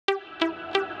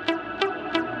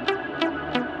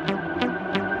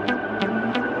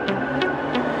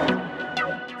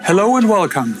Hello and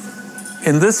welcome.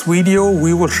 In this video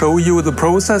we will show you the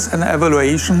process and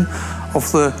evaluation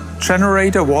of the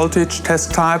generator voltage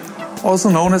test type,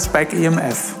 also known as back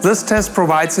EMF. This test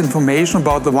provides information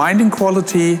about the winding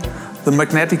quality, the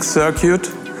magnetic circuit,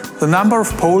 the number of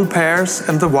pole pairs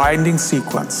and the winding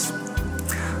sequence.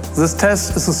 This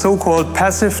test is a so-called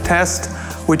passive test,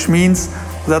 which means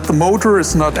that the motor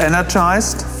is not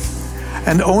energized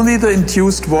and only the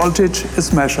induced voltage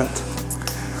is measured.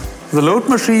 The load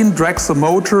machine drags the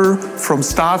motor from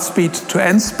start speed to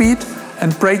end speed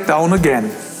and breaks down again.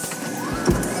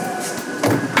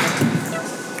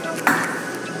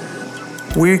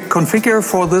 We configure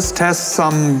for this test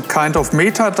some kind of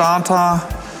metadata,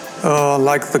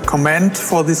 like the command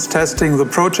for this testing, the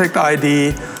project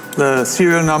ID, the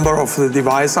serial number of the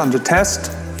device under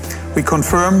test. We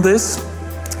confirm this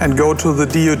and go to the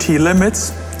DOT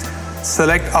limits,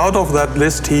 select out of that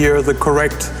list here the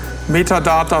correct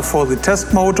metadata for the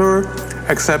test motor,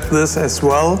 accept this as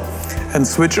well, and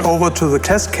switch over to the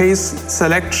test case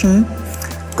selection.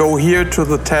 Go here to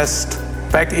the test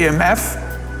back EMF,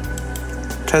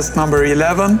 test number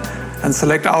 11, and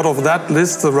select out of that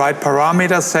list the right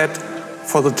parameter set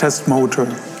for the test motor.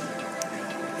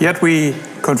 Yet we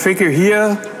configure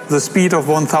here the speed of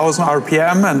 1000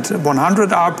 RPM and 100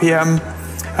 RPM,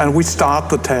 and we start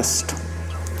the test.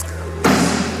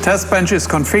 Test bench is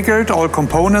configured, all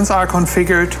components are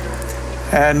configured,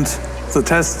 and the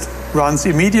test runs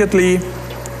immediately.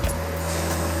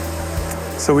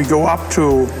 So we go up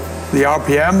to the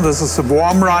RPM. This is a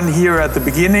warm run here at the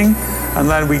beginning, and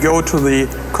then we go to the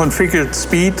configured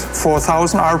speed,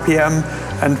 4000 RPM,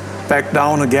 and back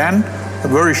down again. A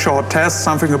very short test,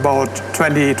 something about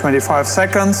 20-25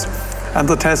 seconds, and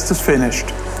the test is finished.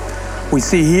 We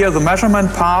see here the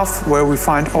measurement path where we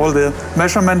find all the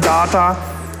measurement data.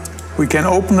 We can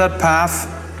open that path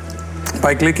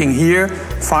by clicking here,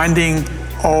 finding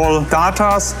all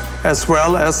data as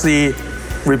well as the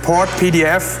report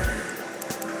PDF,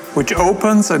 which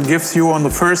opens and gives you on the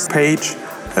first page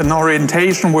an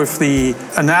orientation with the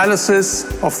analysis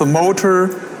of the motor,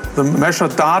 the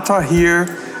measured data here,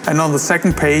 and on the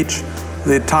second page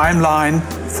the timeline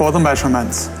for the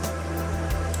measurements.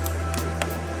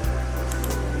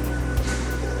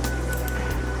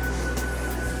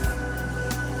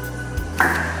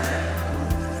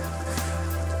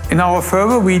 In our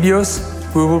further videos,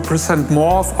 we will present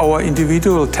more of our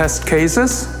individual test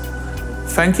cases.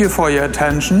 Thank you for your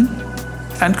attention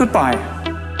and goodbye.